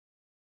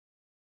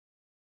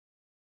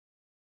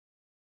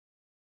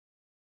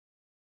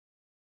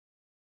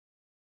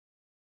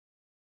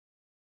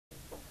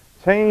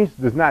Change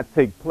does not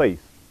take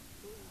place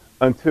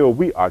until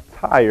we are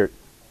tired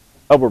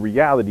of a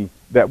reality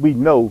that we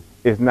know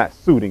is not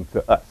suiting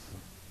to us.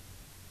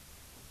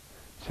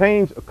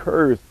 Change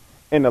occurs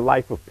in the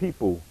life of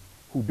people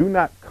who do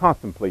not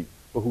contemplate,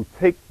 but who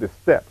take the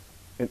steps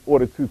in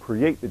order to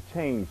create the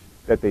change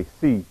that they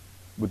see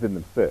within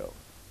themselves.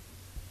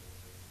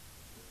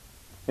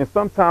 And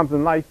sometimes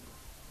in life,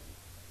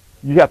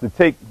 you have to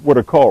take what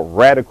are called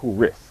radical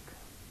risk.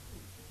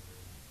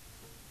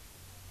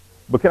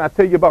 But can I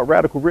tell you about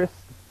radical risk?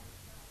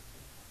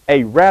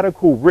 A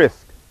radical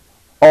risk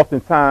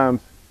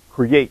oftentimes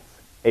creates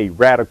a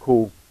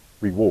radical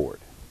reward.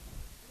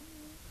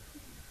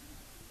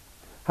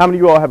 How many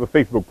of you all have a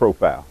Facebook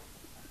profile?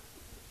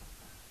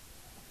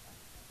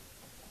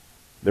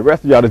 The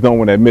rest of y'all just don't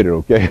want to admit it,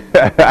 okay?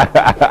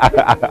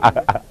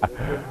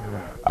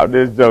 I'm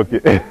just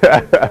joking.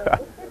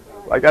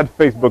 Like, that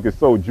Facebook is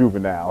so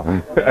juvenile.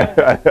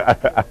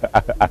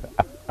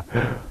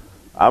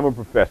 I'm a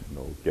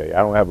professional, okay? I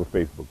don't have a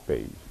Facebook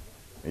page.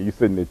 And you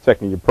sitting there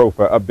checking your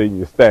profile, updating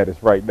your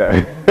status right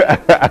now.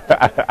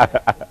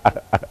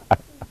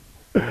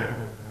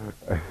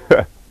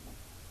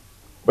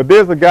 But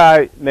there's a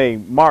guy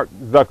named Mark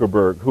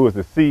Zuckerberg who is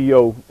the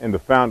CEO and the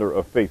founder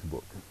of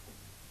Facebook.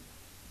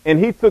 And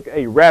he took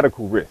a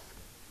radical risk.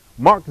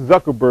 Mark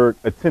Zuckerberg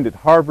attended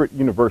Harvard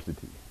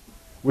University,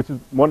 which is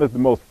one of the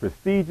most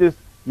prestigious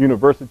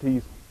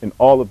universities in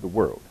all of the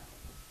world.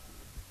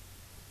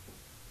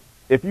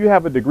 If you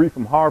have a degree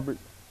from Harvard,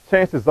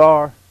 chances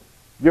are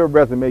your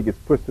resume gets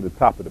pushed to the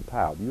top of the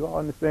pile. Do you all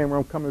understand where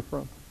I'm coming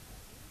from?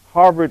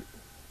 Harvard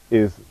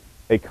is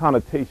a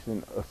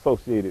connotation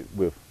associated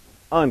with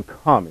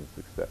uncommon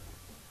success.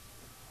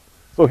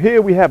 So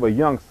here we have a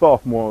young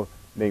sophomore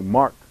named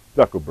Mark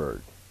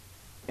Zuckerberg,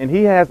 and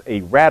he has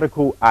a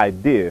radical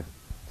idea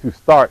to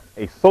start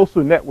a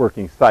social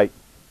networking site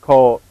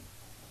called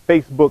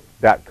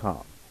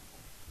Facebook.com.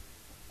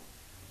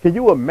 Can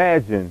you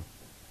imagine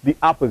the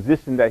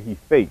opposition that he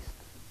faced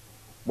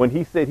when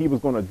he said he was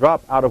going to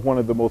drop out of one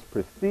of the most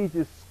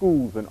prestigious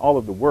schools in all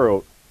of the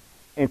world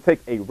and take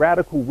a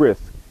radical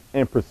risk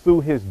and pursue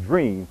his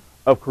dream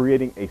of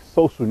creating a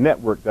social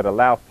network that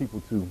allows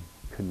people to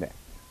connect?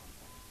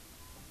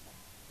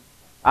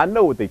 I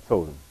know what they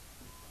told him.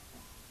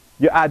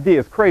 Your idea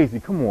is crazy.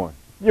 Come on.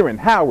 You're in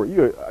Howard.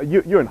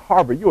 You're in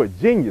Harvard. You're a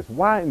genius.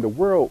 Why in the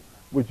world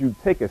would you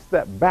take a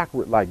step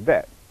backward like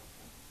that?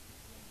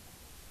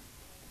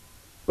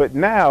 But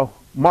now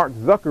Mark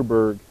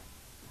Zuckerberg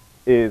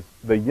is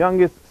the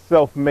youngest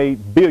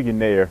self-made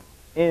billionaire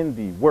in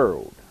the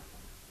world.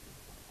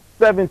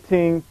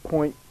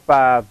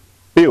 17.5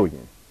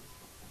 billion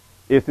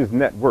is his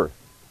net worth,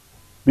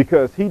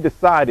 because he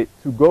decided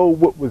to go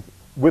with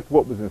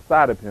what was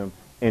inside of him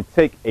and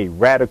take a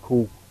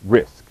radical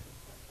risk,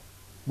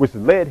 which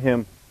led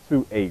him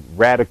to a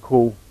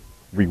radical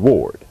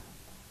reward.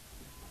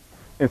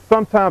 And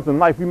sometimes in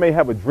life we may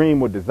have a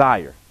dream or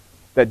desire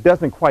that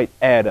doesn't quite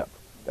add up,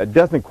 that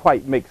doesn't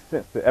quite make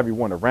sense to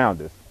everyone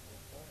around us,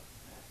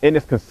 and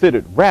it's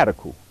considered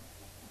radical.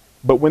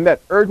 But when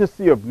that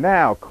urgency of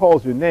now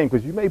calls your name,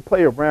 because you may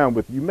play around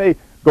with, you may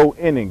go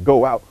in and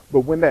go out,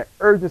 but when that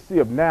urgency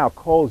of now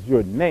calls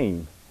your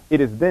name,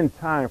 it is then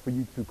time for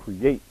you to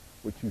create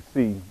what you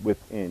see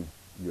within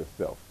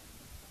yourself.